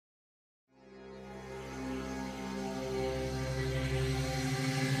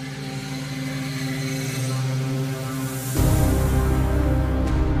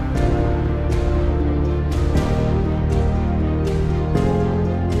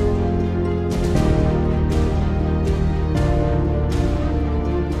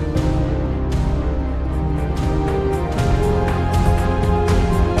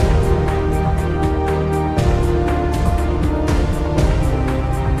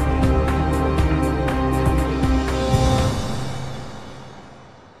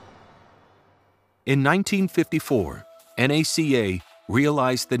In 1954, NACA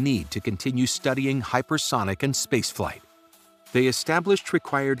realized the need to continue studying hypersonic and spaceflight. They established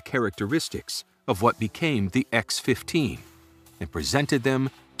required characteristics of what became the X-15 and presented them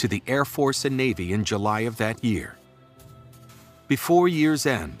to the Air Force and Navy in July of that year. Before year's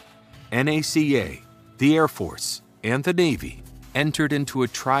end, NACA, the Air Force, and the Navy entered into a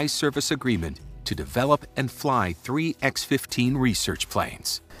tri-service agreement to develop and fly 3 X-15 research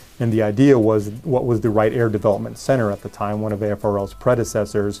planes. And the idea was what was the Wright Air Development Center at the time, one of AFRL's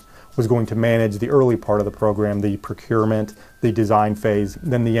predecessors, was going to manage the early part of the program, the procurement, the design phase.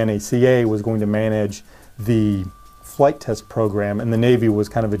 Then the NACA was going to manage the flight test program, and the Navy was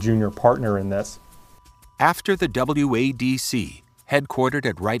kind of a junior partner in this. After the WADC, headquartered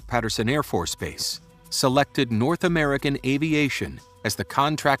at Wright-Patterson Air Force Base, selected North American Aviation as the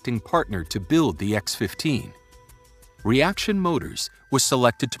contracting partner to build the X-15, Reaction Motors was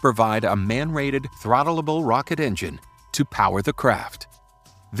selected to provide a man-rated throttleable rocket engine to power the craft.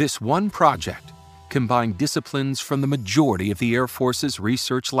 This one project combined disciplines from the majority of the Air Force's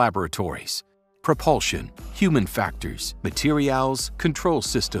research laboratories: propulsion, human factors, materials, control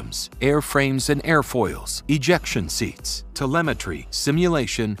systems, airframes and airfoils, ejection seats, telemetry,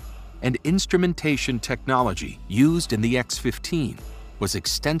 simulation, and instrumentation technology used in the X-15 was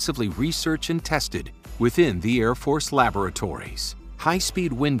extensively researched and tested within the Air Force laboratories.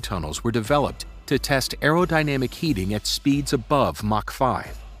 High-speed wind tunnels were developed to test aerodynamic heating at speeds above Mach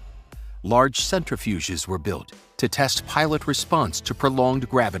 5. Large centrifuges were built to test pilot response to prolonged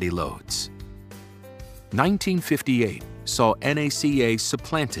gravity loads. 1958 saw NACA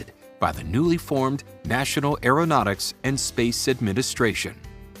supplanted by the newly formed National Aeronautics and Space Administration,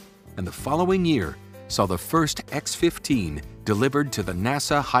 and the following year saw the first X-15 delivered to the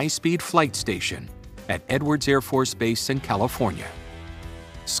NASA High-Speed Flight Station at Edwards Air Force Base in California.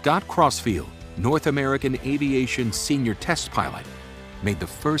 Scott Crossfield, North American Aviation's senior test pilot, made the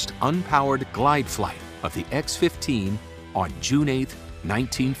first unpowered glide flight of the X-15 on June 8,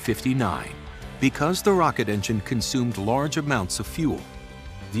 1959. Because the rocket engine consumed large amounts of fuel,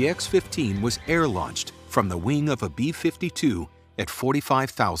 the X-15 was air-launched from the wing of a B-52 at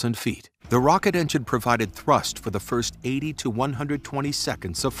 45,000 feet. The rocket engine provided thrust for the first 80 to 120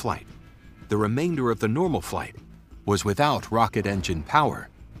 seconds of flight. The remainder of the normal flight was without rocket engine power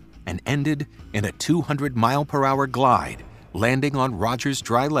and ended in a 200-mile-per-hour glide, landing on Rogers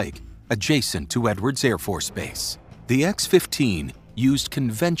Dry Lake, adjacent to Edwards Air Force Base. The X-15 used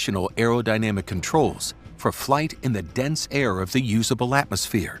conventional aerodynamic controls for flight in the dense air of the usable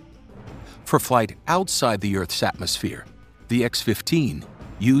atmosphere. For flight outside the Earth's atmosphere, the X-15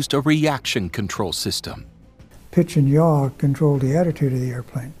 used a reaction control system. Pitch and yaw controlled the attitude of the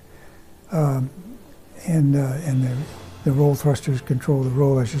airplane, and the roll thrusters control the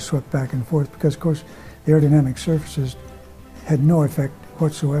roll as you swept back and forth, because, of course, the aerodynamic surfaces had no effect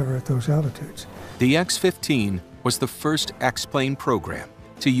whatsoever at those altitudes. The X-15 was the first X-plane program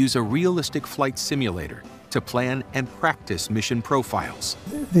to use a realistic flight simulator to plan and practice mission profiles.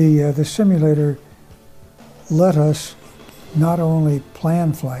 The simulator let us not only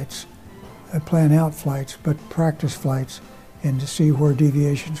plan flights, plan out flights, but practice flights, and to see where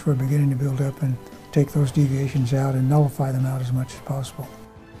deviations were beginning to build up and take those deviations out and nullify them out as much as possible.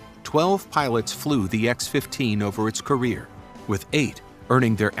 12 pilots flew the X-15 over its career, with 8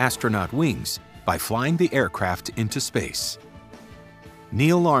 earning their astronaut wings by flying the aircraft into space.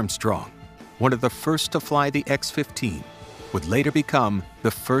 Neil Armstrong, one of the first to fly the X-15, would later become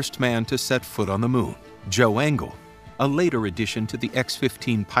the first man to set foot on the moon. Joe Engle, a later addition to the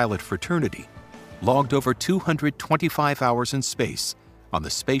X-15 pilot fraternity, logged over 225 hours in space on the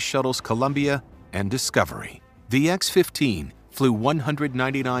Space Shuttles Columbia and Discovery. The X-15 flew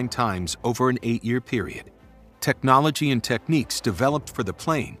 199 times over an 8-year period. Technology and techniques developed for the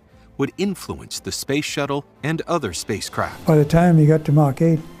plane would influence the Space Shuttle and other spacecraft. By the time you got to Mach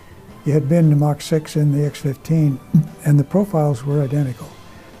 8, you had been to Mach 6 in the X-15, and the profiles were identical.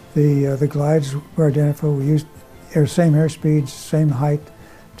 The glides were identical. We used same airspeeds, same height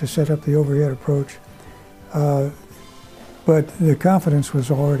to set up the overhead approach. But the confidence was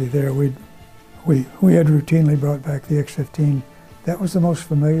already there. We had routinely brought back the X-15. That was the most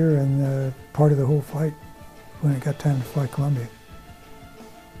familiar and part of the whole flight when it got time to fly Columbia.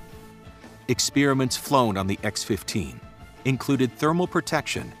 Experiments flown on the X-15 included thermal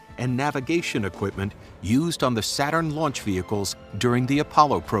protection and navigation equipment used on the Saturn launch vehicles during the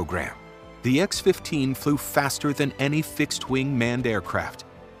Apollo program. The X-15 flew faster than any fixed-wing manned aircraft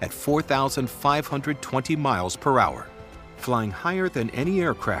at 4,520 miles per hour. Flying higher than any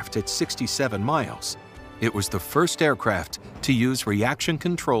aircraft at 67 miles, it was the first aircraft to use reaction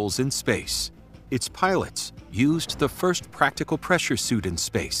controls in space. its pilots used the first practical pressure suit in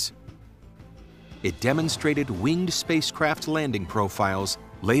space. It demonstrated winged spacecraft landing profiles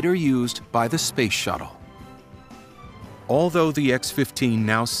later used by the Space Shuttle. Although the X-15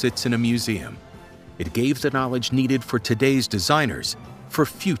 now sits in a museum, it gave the knowledge needed for today's designers for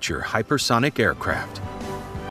future hypersonic aircraft.